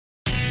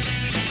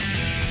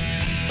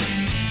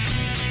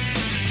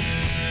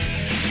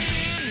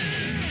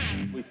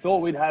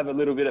thought we'd have a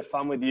little bit of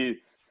fun with you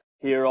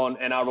here on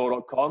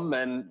NRL.com.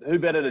 And who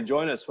better to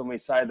join us when we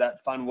say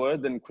that fun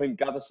word than Clint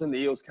Gutherson, the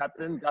Eels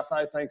captain.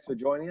 Gutho, thanks for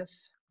joining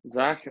us.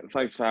 Zach,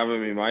 thanks for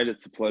having me, mate.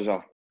 It's a pleasure.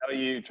 How are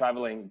you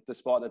travelling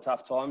despite the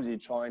tough times? Are you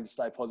trying to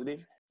stay positive?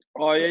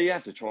 Oh, yeah, you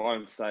have to try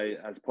and stay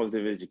as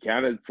positive as you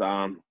can.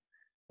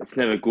 It's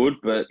never good,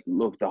 but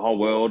look, the whole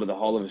world or the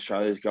whole of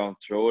Australia is going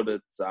through it.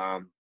 It's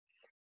some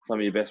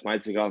of your best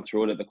mates are going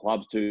through it at the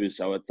club too.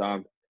 So it's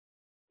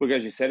look,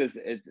 as you said,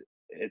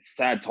 it's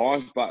sad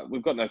times, but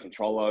we've got no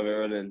control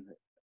over it, and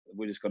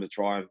we just got to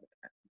try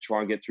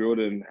and get through it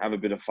and have a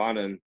bit of fun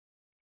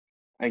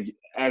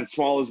and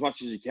smile as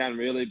much as you can,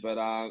 really. But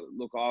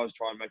look, I always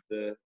try and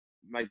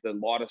make the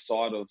lighter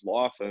side of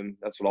life, and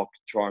that's what I'll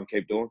try and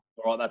keep doing.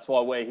 All right, that's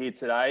why we're here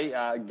today.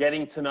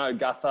 Getting to know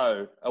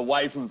Gutho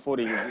away from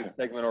footy is this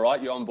segment. All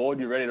right, you on board?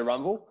 You ready to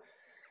rumble?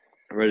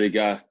 Ready to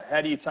go.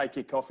 How do you take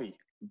your coffee?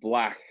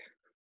 Black.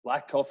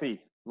 Black coffee.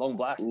 Long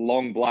black.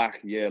 Long black.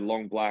 Yeah,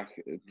 long black.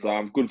 It's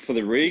good for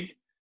the rig,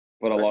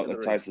 but I like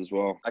the taste as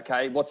well.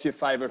 Okay, what's your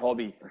favourite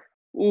hobby?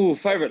 Ooh,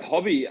 favourite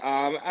hobby.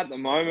 At the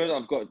moment,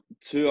 I've got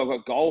two. I've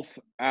got golf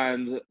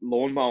and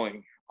lawn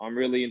mowing. I'm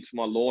really into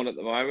my lawn at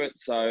the moment.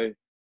 So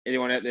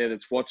anyone out there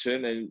that's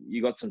watching and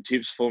you got some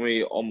tips for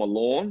me on my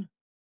lawn,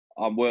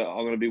 I'm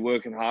going to be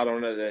working hard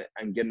on it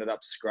and getting it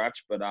up to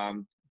scratch. But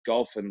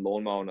golf and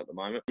lawn mowing at the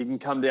moment. You can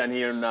come down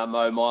here and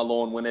mow my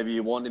lawn whenever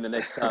you want in the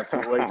next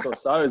few weeks or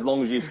so, as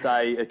long as you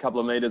stay a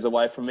couple of metres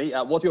away from me.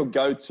 What's your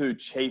go-to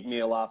cheap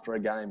meal after a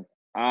game?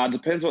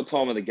 Depends what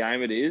time of the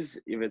game it is.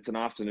 If it's an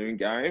afternoon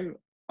game,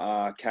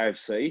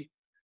 KFC.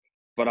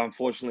 But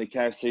unfortunately,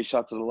 KFC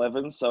shuts at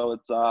 11. So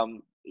it's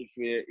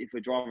if we're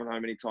driving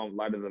home any time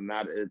later than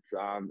that, it's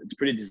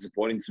pretty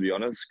disappointing, to be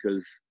honest,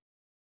 because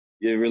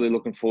you're really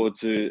looking forward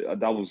to a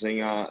double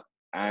zinger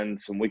and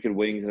some wicked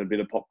wings and a bit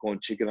of popcorn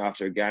chicken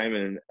after a game,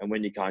 and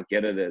when you can't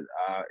get it, it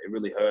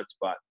really hurts.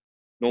 But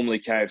normally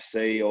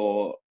KFC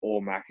or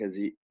Macca's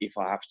if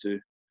I have to,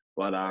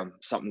 but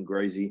something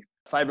greasy.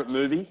 Favourite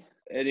movie?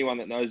 Anyone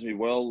that knows me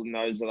well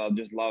knows that I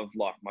just love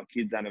like my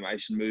kids'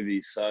 animation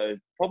movies. So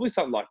probably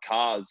something like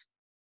Cars.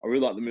 I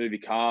really like the movie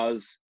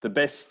Cars. The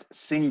best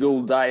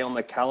single day on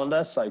the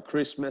calendar, so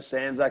Christmas,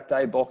 Anzac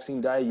Day,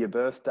 Boxing Day, your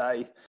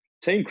birthday.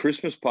 Team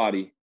Christmas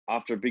party.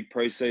 After a big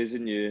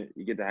pre-season, you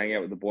get to hang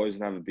out with the boys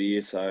and have a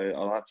beer. So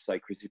I'll have to say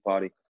Chrissy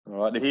party.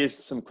 All right,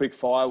 here's some quick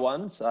fire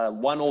ones.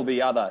 One or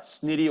the other,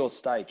 snitty or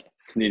steak?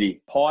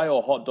 Snitty. Pie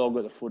or hot dog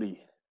at the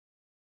footy?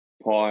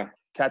 Pie.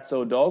 Cats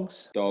or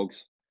dogs?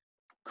 Dogs.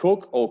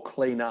 Cook or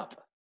clean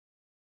up?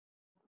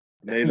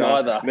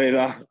 Neither.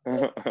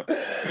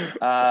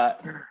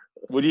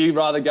 Would you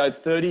rather go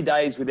 30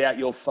 days without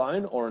your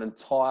phone or an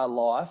entire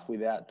life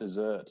without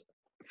dessert?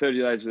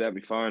 30 days without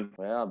my phone.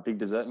 Wow, big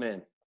dessert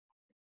man.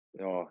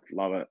 Oh,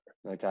 love it.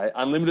 Okay.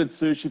 Unlimited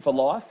sushi for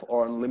life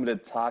or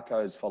unlimited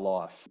tacos for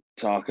life?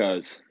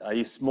 Tacos. Are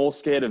you more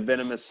scared of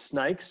venomous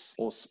snakes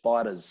or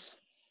spiders?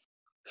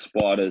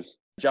 Spiders.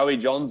 Joey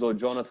Johns or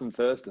Jonathan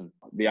Thurston?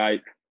 The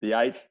 8th. The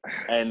 8th.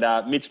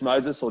 And Mitch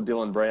Moses or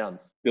Dylan Brown?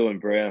 Dylan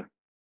Brown.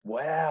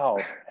 Wow.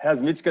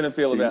 How's Mitch going to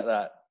feel about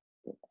that?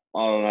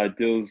 I don't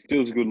know.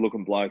 Dill's a good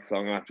looking bloke, so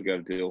I'm going to have to go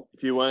to Dill.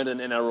 If you weren't an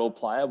NRL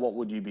player, what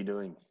would you be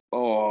doing?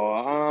 Oh,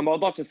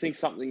 I'd like to think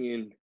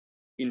something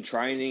in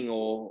training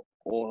or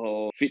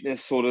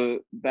fitness, sort of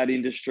that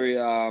industry.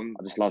 I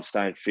just love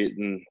staying fit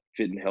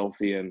and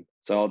healthy, and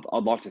so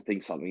I'd like to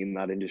think something in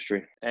that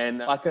industry. And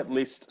bucket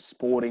list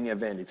sporting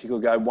event. If you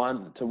could go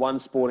one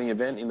sporting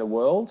event in the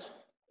world,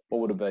 what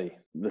would it be?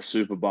 The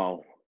Super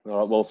Bowl. All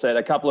right, well said.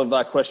 A couple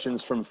of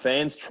questions from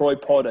fans. Troy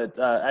Pod at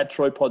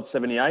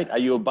TroyPod78. Are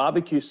you a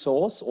barbecue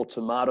sauce or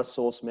tomato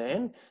sauce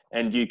man?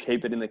 And do you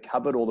keep it in the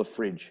cupboard or the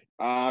fridge?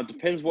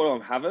 Depends what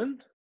I'm having.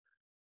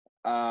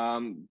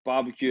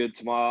 Barbecue and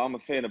tomato. I'm a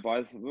fan of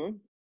both of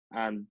them,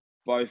 and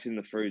both in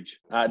the fridge.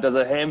 Does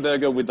a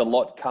hamburger with the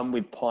lot come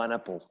with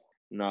pineapple?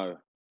 No.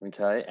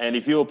 Okay. And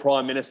if you were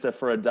Prime Minister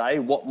for a day,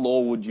 what law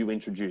would you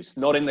introduce?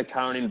 Not in the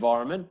current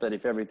environment, but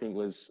if everything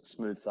was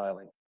smooth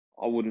sailing.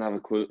 I wouldn't have a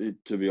clue,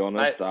 to be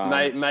honest.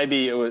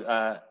 Maybe it was,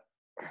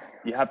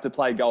 you have to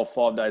play golf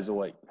 5 days a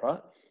week,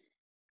 right?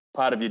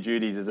 Part of your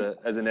duties as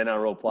an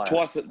NRL player.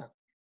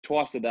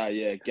 Twice a day,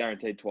 yeah,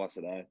 guaranteed twice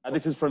a day.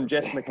 This is from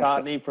Jess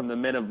McCartney from the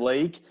Men of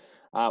League.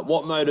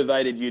 What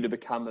motivated you to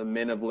become a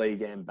Men of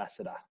League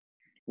ambassador?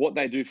 What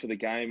they do for the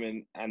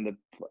game and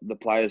the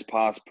players,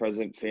 past,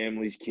 present,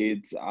 families,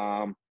 kids.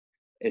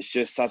 It's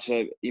just such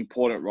an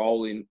important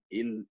role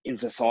in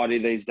society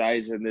these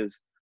days, and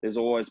there's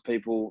always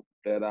people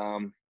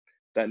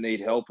that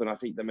need help, and I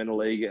think the Men of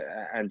League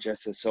and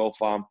Jess herself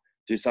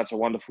do such a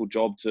wonderful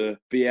job to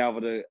be able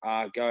to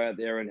go out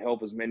there and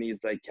help as many as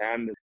they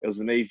can. It was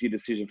an easy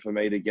decision for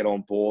me to get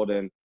on board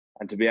and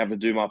to be able to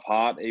do my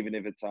part, even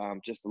if it's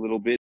just a little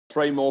bit.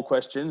 3 more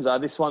questions.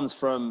 This one's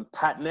from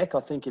Pat Neck,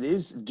 I think it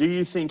is. Do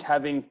you think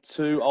having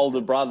 2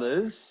 older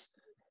brothers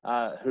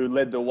who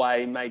led the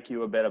way make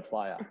you a better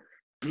player?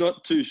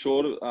 Not too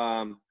short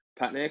of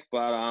Pat Neck,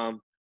 but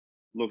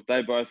look,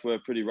 they both were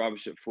pretty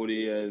rubbish at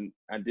footy and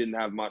didn't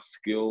have much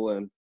skill,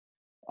 and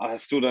I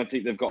still don't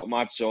think they've got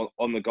much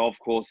on the golf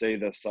course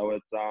either. So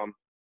it's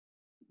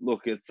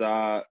look, it's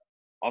I've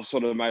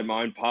sort of made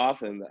my own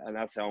path, and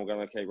that's how I'm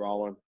going to keep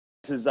rolling.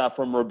 This is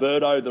from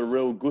Roberto, the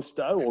real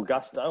Gusto, or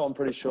Gusto, I'm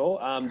pretty sure.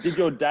 Did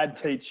your dad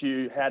teach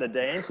you how to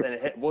dance, and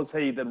was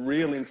he the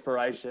real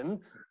inspiration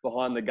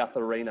behind the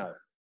Gutherino?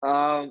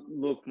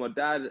 Look, my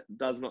dad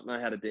does not know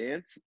how to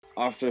dance.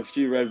 After a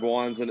few red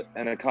wines and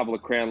a couple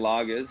of Crown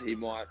Lagers, he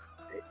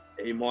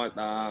might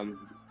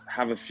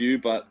have a few,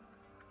 but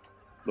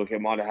look, it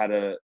might have had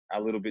a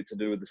little bit to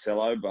do with the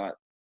cello, but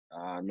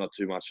not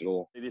too much at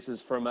all. This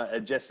is from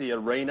Jesse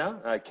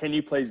Arena. Can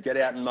you please get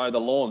out and mow the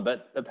lawn?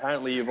 But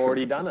apparently you've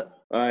already done it.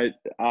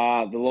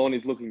 The lawn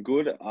is looking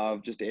good.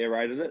 I've just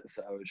aerated it,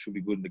 so it should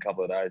be good in a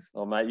couple of days.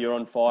 Oh, mate, you're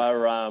on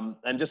fire.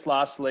 And just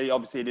lastly,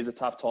 obviously it is a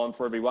tough time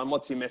for everyone.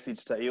 What's your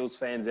message to Eels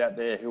fans out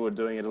there who are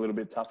doing it a little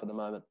bit tough at the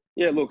moment?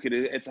 Yeah, look,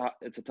 it's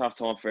a tough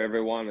time for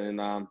everyone,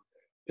 and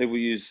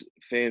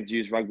fans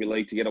use rugby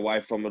league to get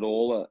away from it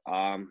all.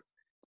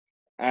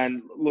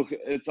 And look,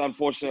 it's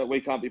unfortunate we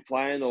can't be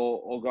playing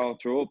or going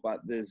through it,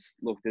 but there's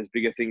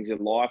bigger things in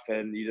life,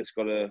 and you just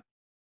got to,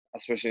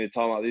 especially in a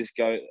time like this,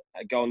 go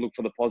and look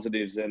for the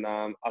positives. And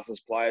us as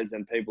players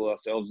and people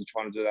ourselves are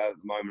trying to do that at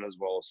the moment as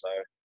well. So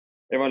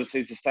everyone just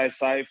needs to stay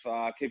safe,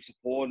 keep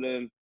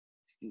supporting,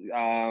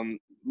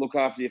 look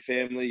after your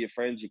family, your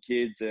friends, your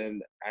kids,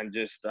 and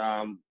just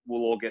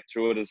we'll all get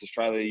through it as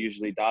Australia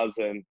usually does,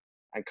 and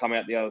come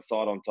out the other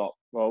side on top.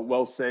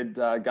 Well said,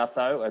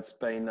 Gutho. It's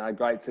been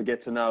great to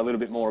get to know a little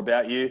bit more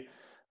about you.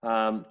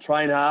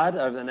 Train hard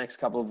over the next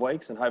couple of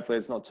weeks, and hopefully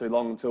it's not too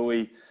long until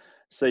we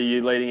see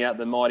you leading out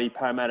the mighty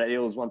Parramatta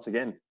Eels once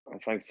again.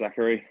 Thanks,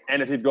 Zachary.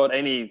 And if you've got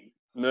any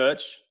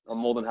merch, I'm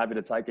more than happy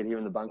to take it here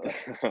in the bunker.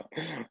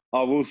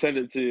 I will send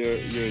it to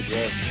your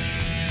address.